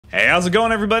Hey, how's it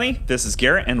going, everybody? This is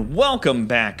Garrett, and welcome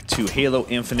back to Halo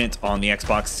Infinite on the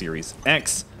Xbox Series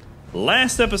X.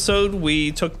 Last episode,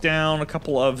 we took down a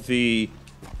couple of the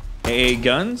AA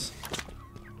guns,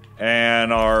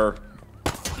 and our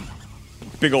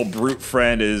big old brute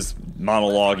friend is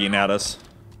monologuing at us.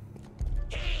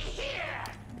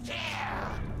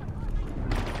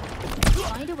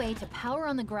 Find a way to power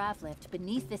on the grav lift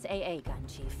beneath this AA gun,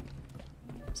 Chief.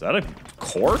 Is that a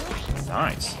cord?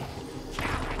 Nice.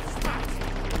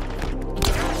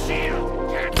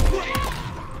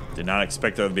 Did not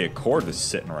expect there to be a cord just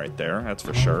sitting right there, that's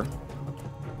for sure.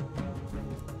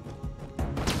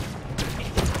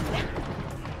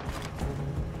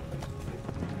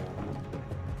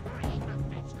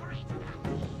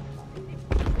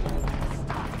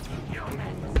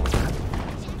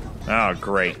 Oh,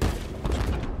 great.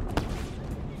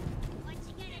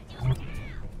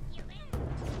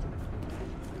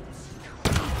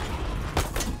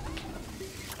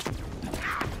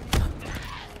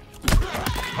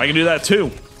 I can do that too.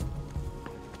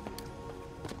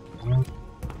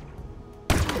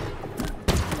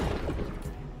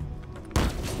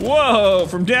 Whoa,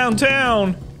 from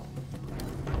downtown.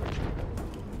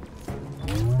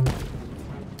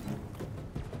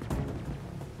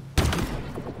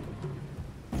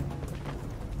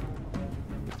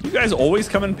 You guys always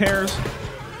come in pairs?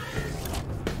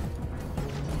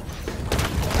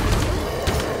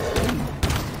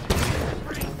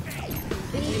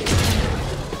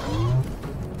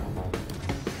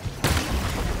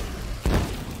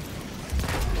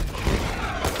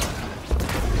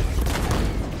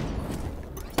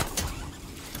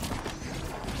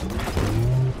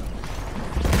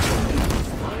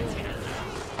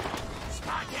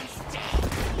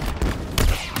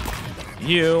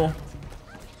 You.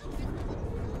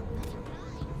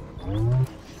 What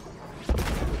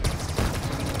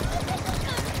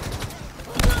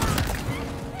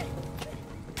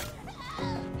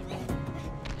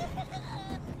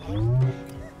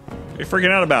are you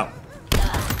freaking out about?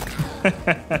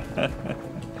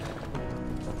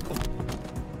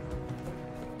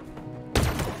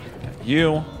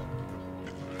 You.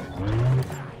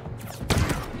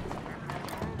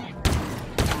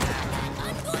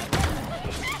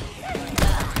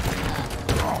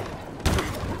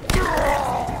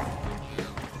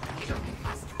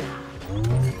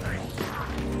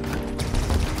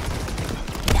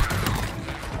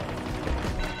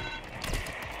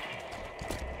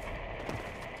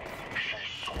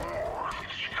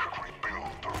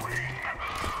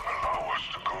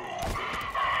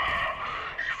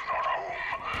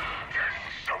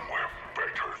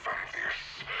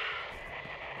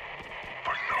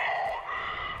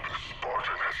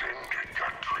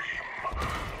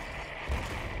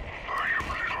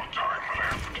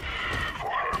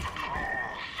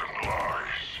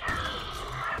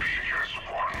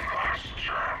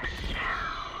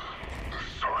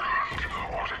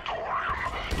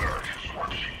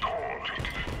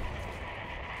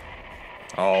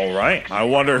 All right, I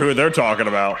wonder who they're talking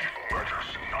about.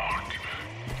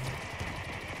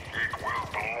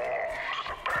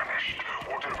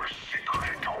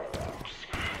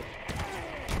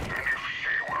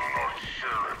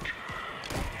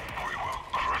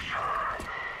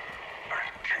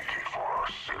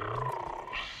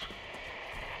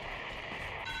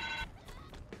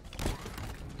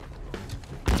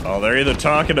 Oh, they're either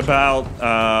talking about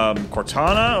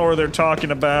Cortana or they're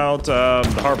talking about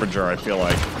the Harbinger, I feel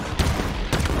like.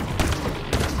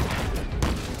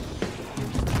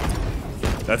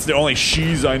 That's the only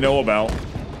she's I know about.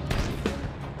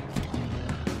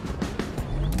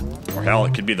 Or hell,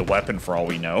 it could be the weapon for all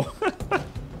we know.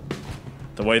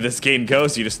 The way this game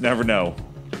goes, you just never know.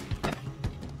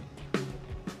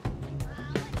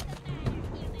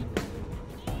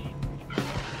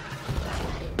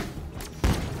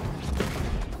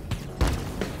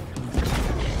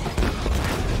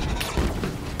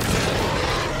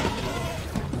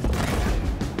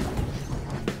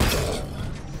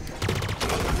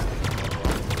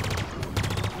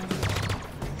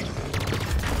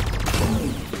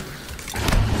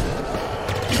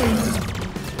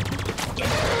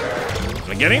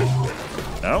 Get him?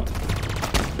 No.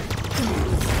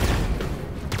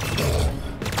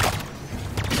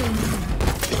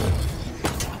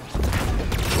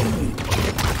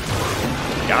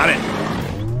 Got it.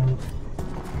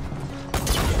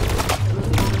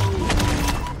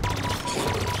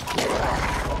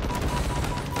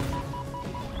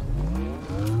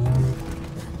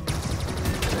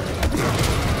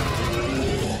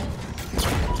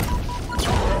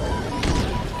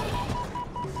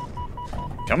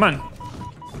 Come on.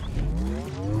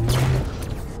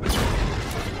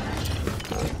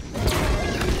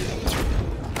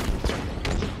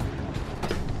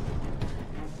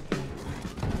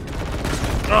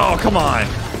 come on.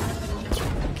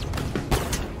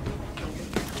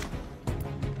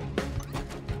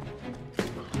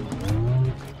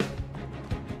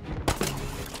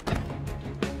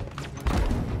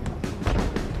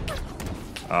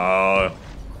 Oh.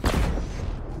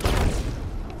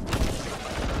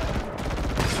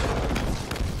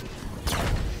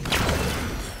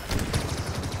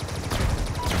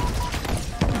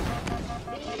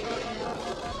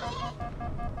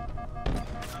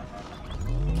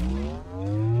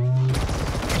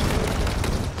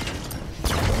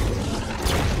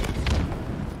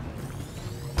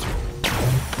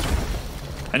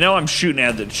 I know I'm shooting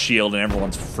at the shield and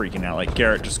everyone's freaking out. Like,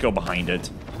 Garrett, just go behind it.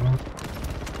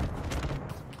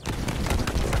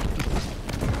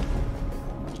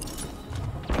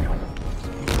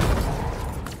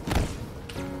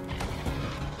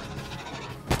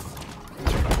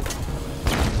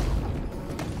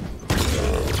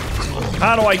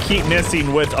 How do I keep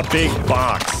missing with a big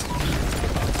box?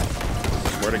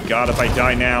 Swear to God, if I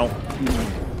die now.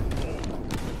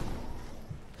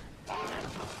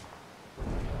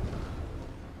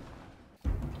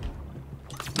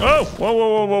 Oh! Whoa,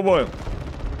 whoa, whoa, whoa, whoa.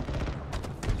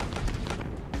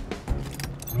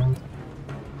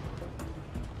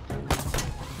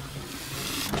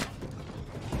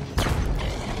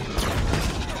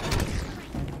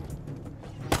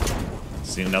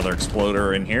 See another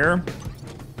exploder in here.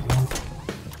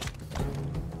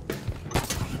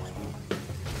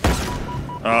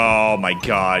 Oh my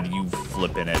God, you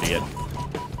flippin' idiot.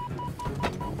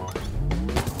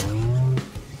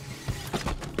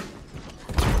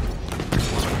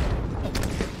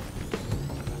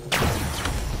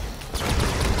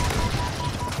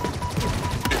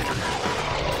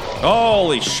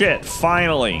 Holy shit,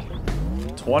 finally.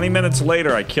 20 minutes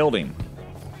later, I killed him.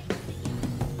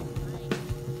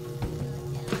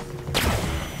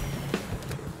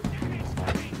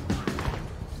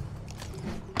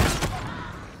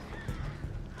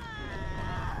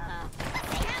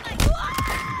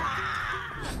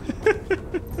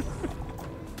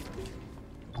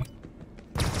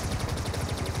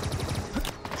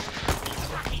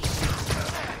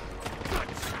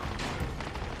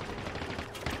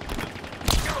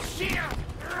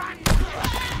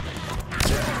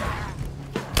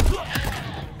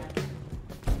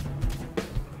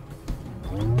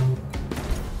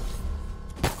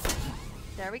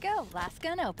 There we go. Last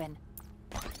gun open.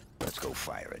 Let's go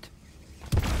fire it.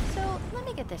 So, let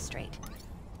me get this straight.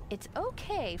 It's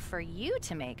okay for you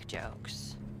to make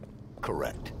jokes.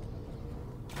 Correct.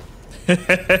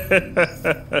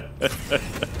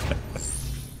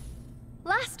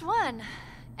 Last one.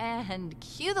 And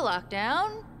cue the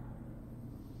lockdown.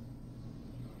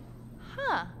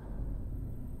 Huh.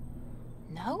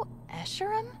 No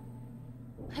Escharum?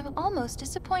 I'm almost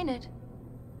disappointed.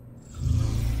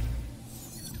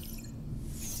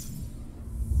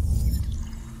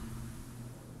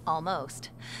 Almost.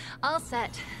 All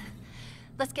set.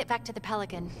 Let's get back to the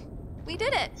Pelican. We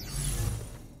did it!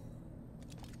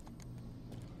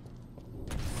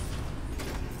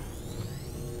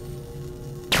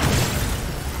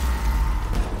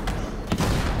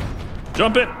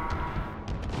 Jump it!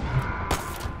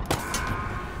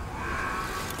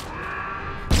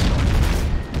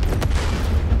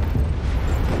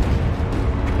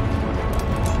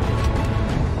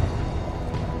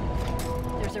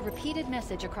 There's a repeated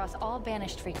message across all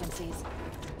banished frequencies.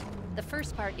 The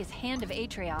first part is Hand of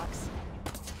Atriox.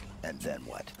 And then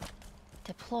what?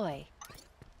 Deploy.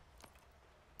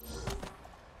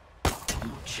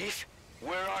 Chief,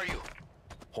 where are you?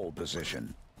 Hold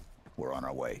position. We're on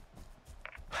our way.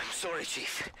 I'm sorry,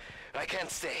 Chief. I can't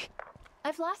stay.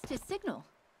 I've lost his signal.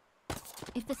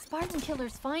 If the Spartan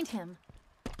killers find him,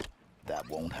 That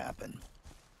won't happen.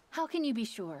 how can you be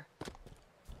sure?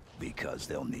 Because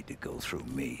they'll need to go through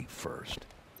me first.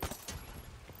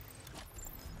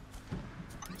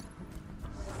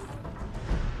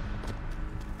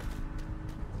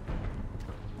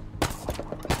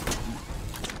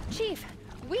 Chief,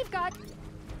 we've got,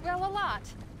 well, a lot.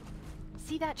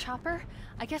 See that chopper?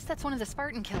 I guess that's one of the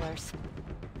Spartan killers.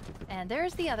 And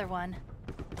there's the other one.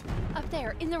 Up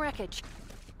there, in the wreckage.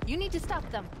 You need to stop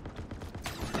them.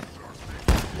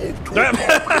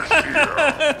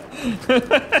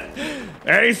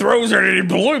 And he throws it and he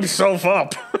blew himself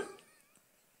up.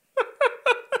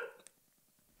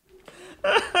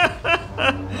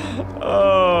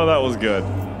 Oh, that was good.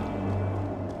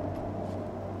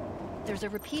 There's a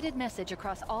repeated message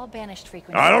across all banished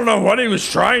frequencies. I don't know what he was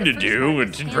trying to The first do. part It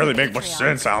is didn't Hand really of make much Atriox.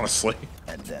 sense, honestly.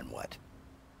 And then what?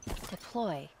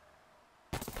 Deploy.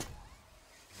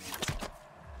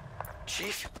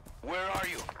 Chief, where are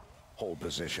you? Hold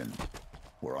position.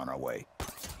 We're on our way.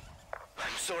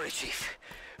 I'm sorry, Chief.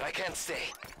 I can't stay.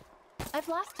 I've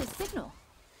lost his signal.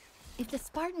 If the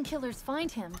Spartan killers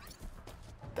find him,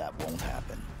 That won't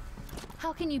happen.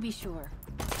 how can you be sure?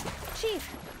 Chief,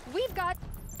 we've got,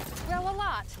 well, a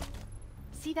lot.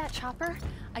 See that chopper?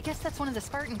 I guess that's one of the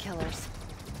Spartan killers.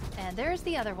 And there's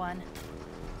the other one.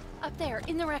 Up there,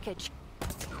 in the wreckage.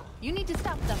 You need to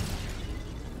stop them.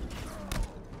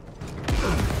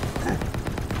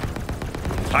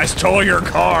 I stole your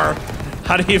car.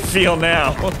 How do you feel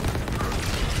now?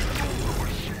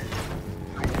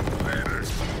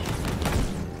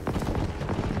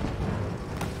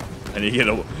 I need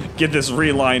to get this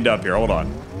relined up here. Hold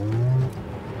on.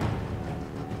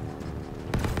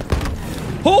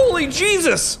 Holy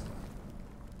Jesus!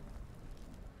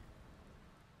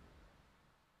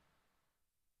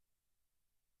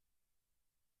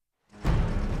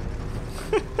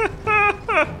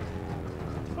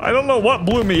 I don't know what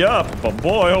blew me up, but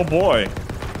boy, oh boy.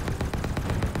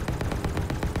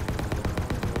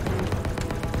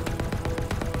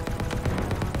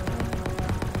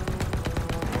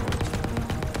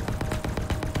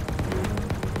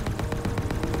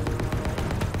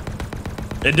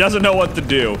 It doesn't know what to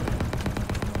do.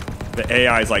 The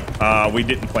AI is like, we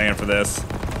didn't plan for this.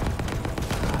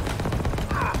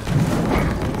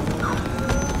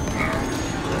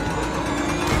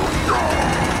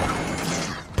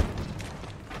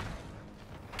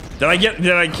 Did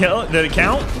I kill it? Did it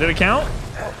count? Did it count?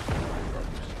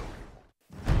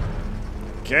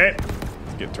 Okay,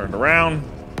 let's get turned around.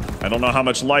 I don't know how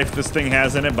much life this thing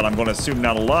has in it, but I'm going to assume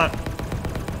not a lot.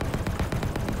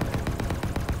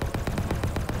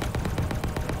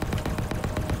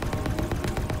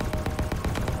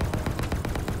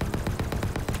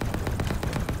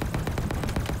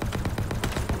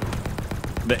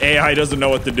 The AI doesn't know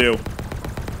what to do.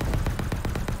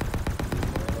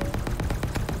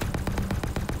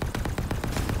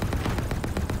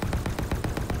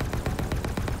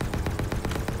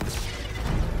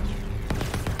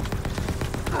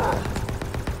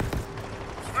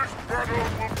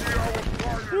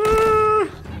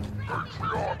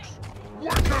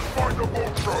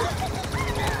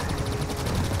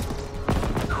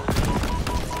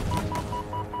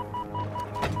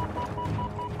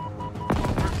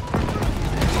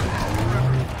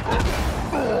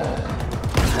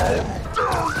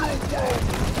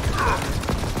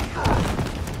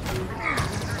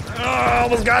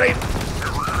 Almost got him.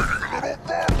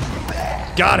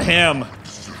 Got him.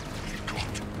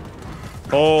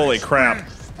 Holy crap.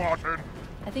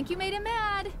 I think you made him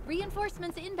mad.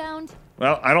 Reinforcements inbound.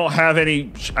 Well, I don't have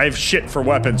any. I have shit for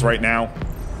weapons right now.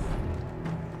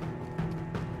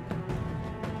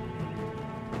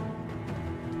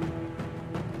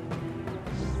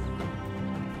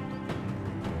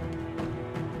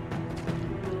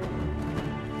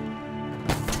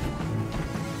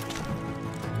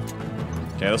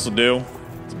 Okay, this will do.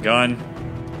 It's a gun.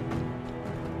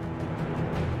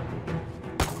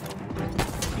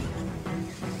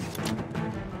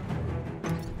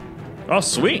 Oh,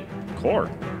 sweet. Core.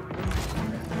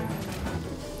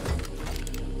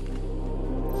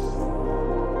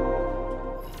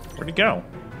 Where'd he go?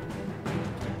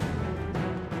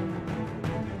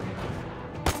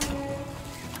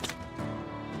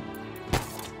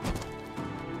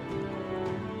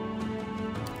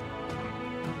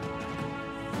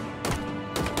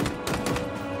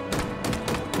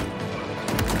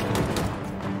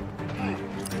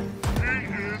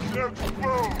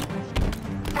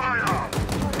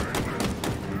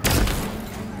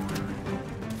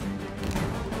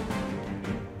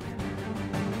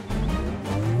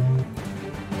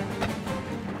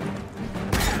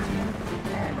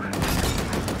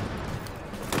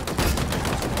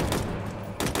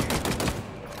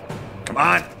 Come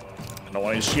on! I don't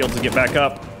want his shield to get back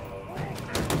up.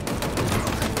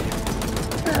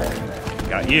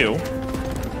 Got you.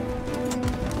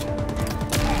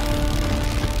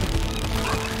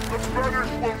 The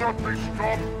Spanish will not be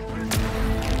stopped.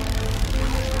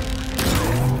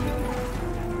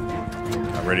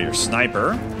 Got rid of your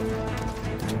sniper.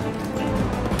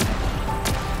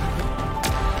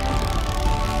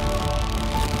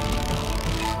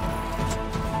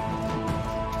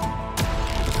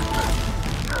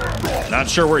 Not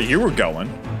sure where you were going.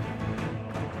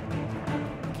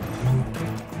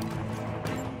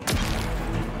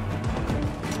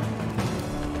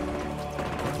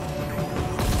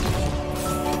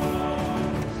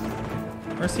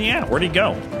 Where's he at? Where'd he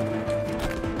go?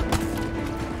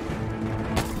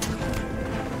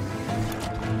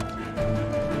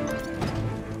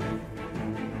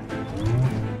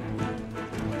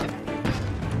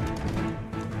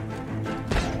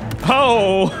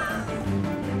 Oh!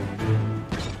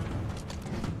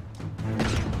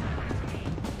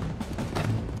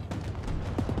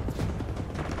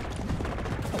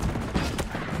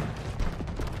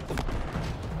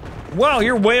 Wow,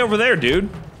 you're way over there, dude.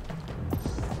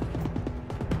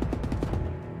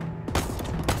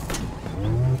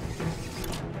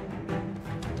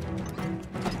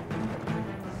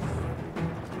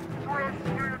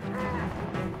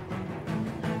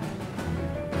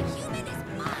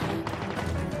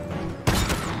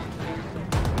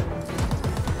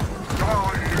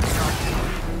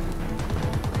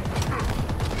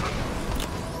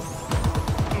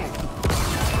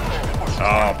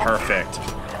 Oh, perfect.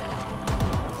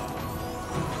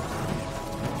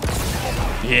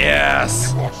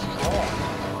 Yes.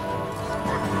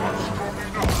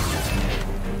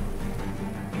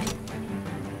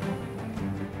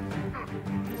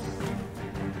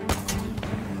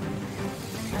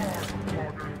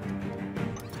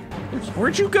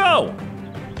 Where'd you go?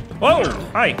 Whoa,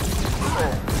 hi. The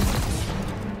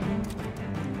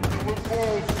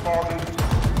fall started.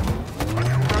 And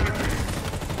humanity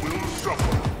will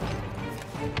suffer.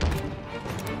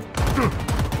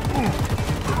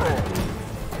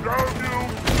 Down you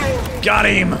go! Got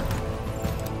him.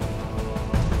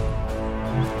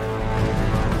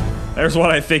 There's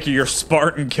what I think of your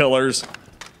Spartan killers.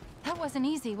 That wasn't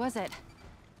easy, was it?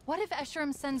 What if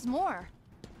Escharum sends more?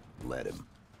 Let him.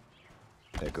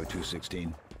 Echo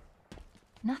 216.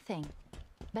 Nothing.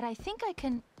 But I think I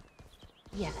can...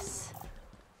 Yes.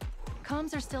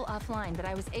 Comms are still offline, but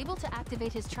I was able to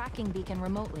activate his tracking beacon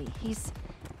remotely. He's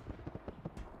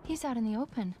out in the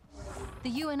open.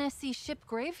 The UNSC ship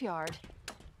graveyard.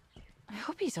 I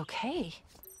hope he's okay.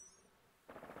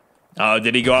 Oh,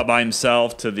 did he go out by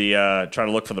himself to the, try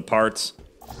to look for the parts?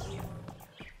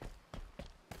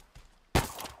 I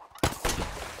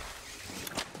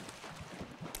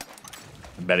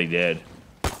bet he did.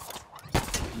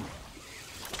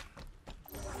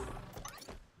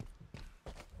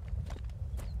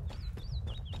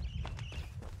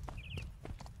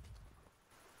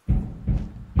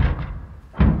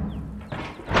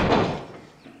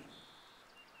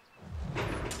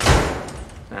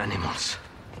 Animals.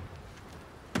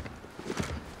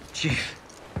 Chief,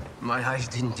 my eyes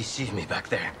didn't deceive me back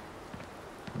there.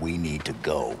 We need to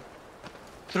go.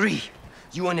 3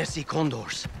 UNSC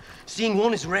Condors. Seeing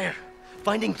one is rare.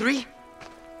 Finding 3?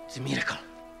 It's a miracle.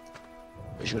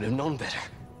 I should have known better.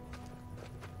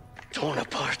 Torn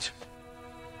apart.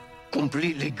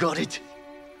 Completely gutted.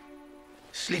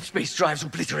 Sleep space drives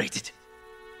obliterated.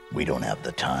 We don't have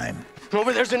the time.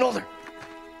 Over there's another.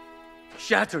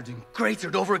 Shattered and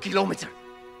cratered over 1 kilometer.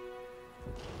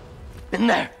 And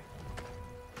there.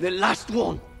 The last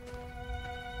one.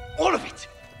 All of it.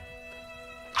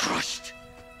 Crushed.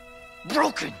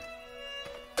 Broken.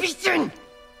 Beaten.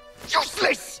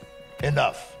 Useless.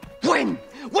 Enough. When?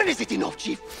 When is it enough,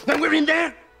 Chief? When we're in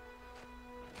there?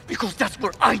 Because that's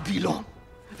where I belong.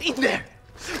 In there.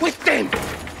 With them.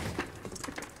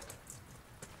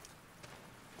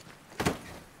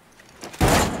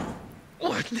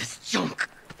 Worthless junk.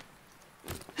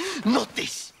 Not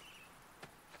this.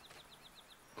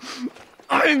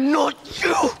 I'm not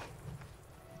you.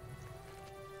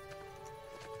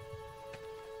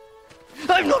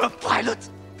 I'm not a pilot.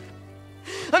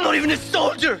 I'm not even a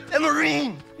soldier, a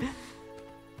marine.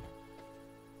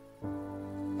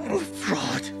 I'm a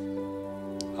fraud.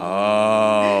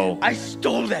 Oh. I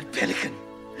stole that pelican.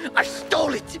 I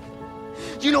stole it.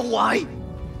 You know why?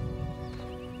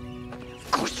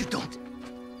 Of course you don't.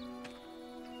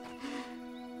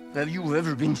 Have you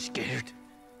ever been scared?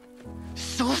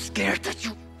 So scared that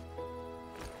you...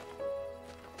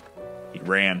 He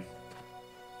ran.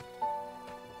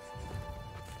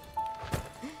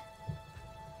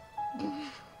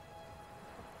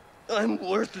 I'm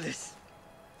worthless.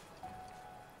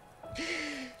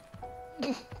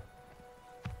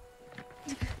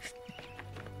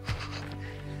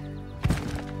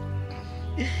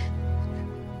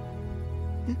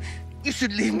 You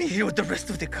should leave me here with the rest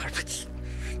of the carpets.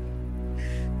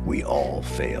 We all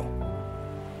fail.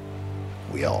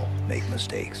 We all make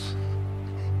mistakes.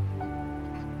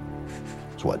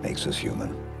 It's what makes us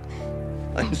human.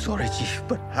 I'm sorry, Chief,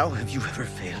 but how have you ever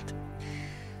failed?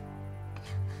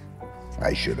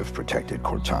 I should have protected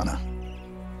Cortana.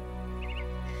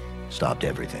 Stopped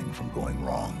everything from going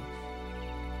wrong.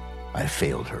 I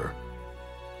failed her.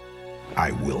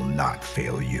 I will not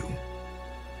fail you.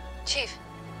 Chief.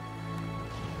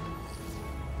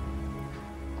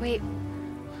 Wait.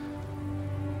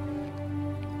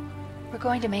 We're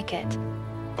going to make it.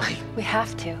 We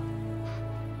have to.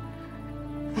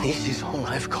 This is all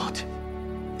I've got.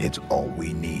 It's all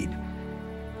we need.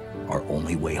 Our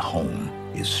only way home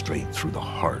is straight through the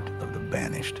heart of the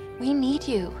Banished. We need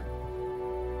you.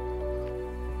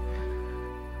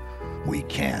 We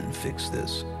can fix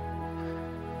this.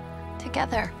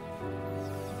 Together.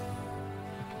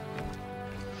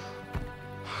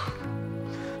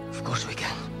 Of course we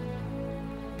can.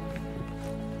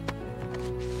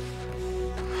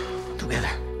 Together.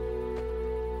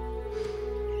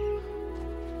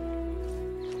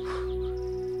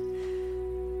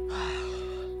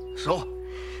 So,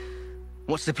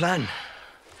 what's the plan?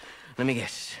 Let me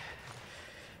guess.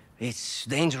 It's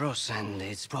dangerous and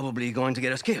it's probably going to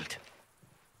get us killed.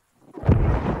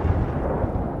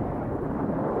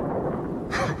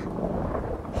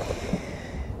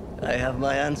 I have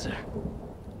my answer.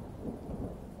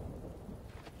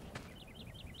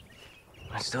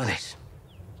 Let's do this.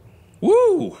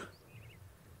 Woo!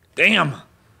 Damn.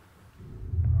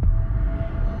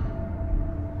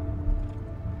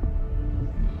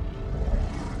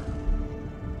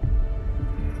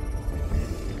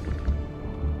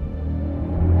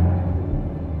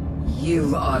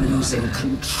 You are losing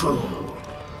control.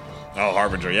 Oh,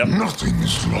 Harbinger, yep. Nothing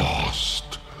is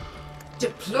lost.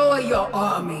 Deploy your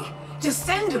army.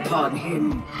 Descend upon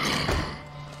him.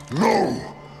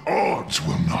 No! Odds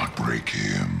will not break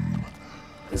him.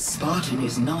 The Spartan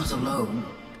is not alone.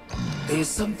 There's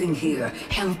something here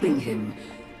helping him,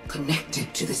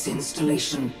 connected to this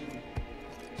installation.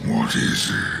 What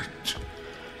is it?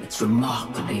 It's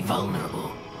remarkably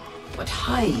vulnerable, but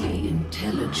highly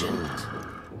intelligent.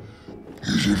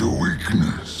 Is it a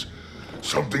weakness?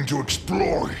 Something to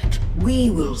exploit? We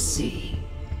will see.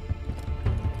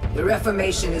 The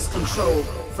Reformation is controlled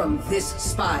from this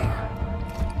spire.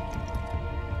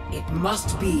 It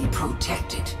must be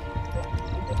protected.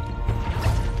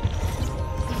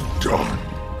 Done.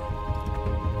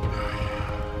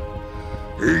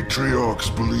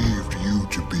 Atriox believed you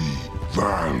to be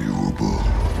valuable.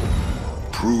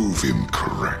 Prove him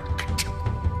correct.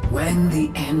 When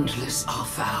the Endless are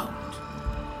found,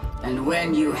 and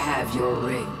when you have your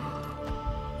ring,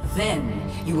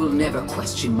 then you will never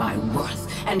question my worth,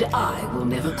 and I will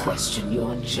never question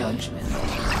your judgment.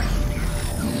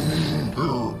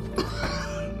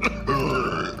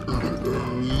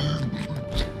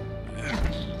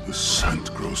 The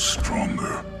scent grows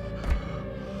stronger.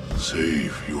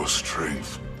 Save your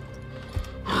strength.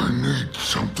 I need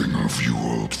something of you,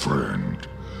 old friend.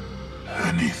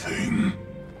 Anything.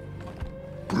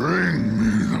 Bring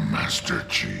me the Master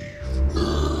Chief.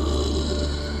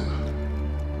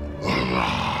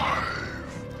 Alive.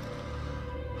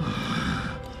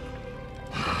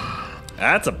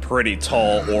 That's a pretty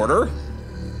tall order.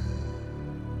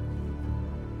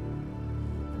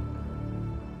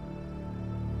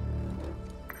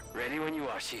 Ready when you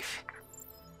are, Chief.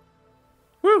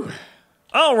 Woo.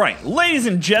 All right, ladies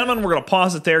and gentlemen, we're going to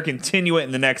pause it there, continue it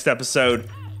in the next episode,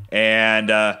 and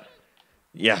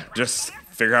yeah, just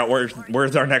figure out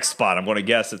where's our next spot. I'm going to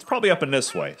guess it's probably up in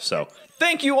this way. So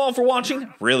thank you all for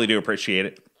watching. Really do appreciate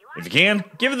it. If you can,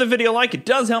 give the video a like. It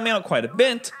does help me out quite a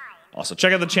bit. Also,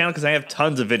 check out the channel because I have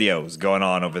tons of videos going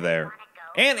on over there.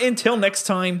 And until next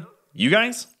time, you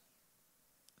guys,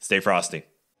 stay frosty.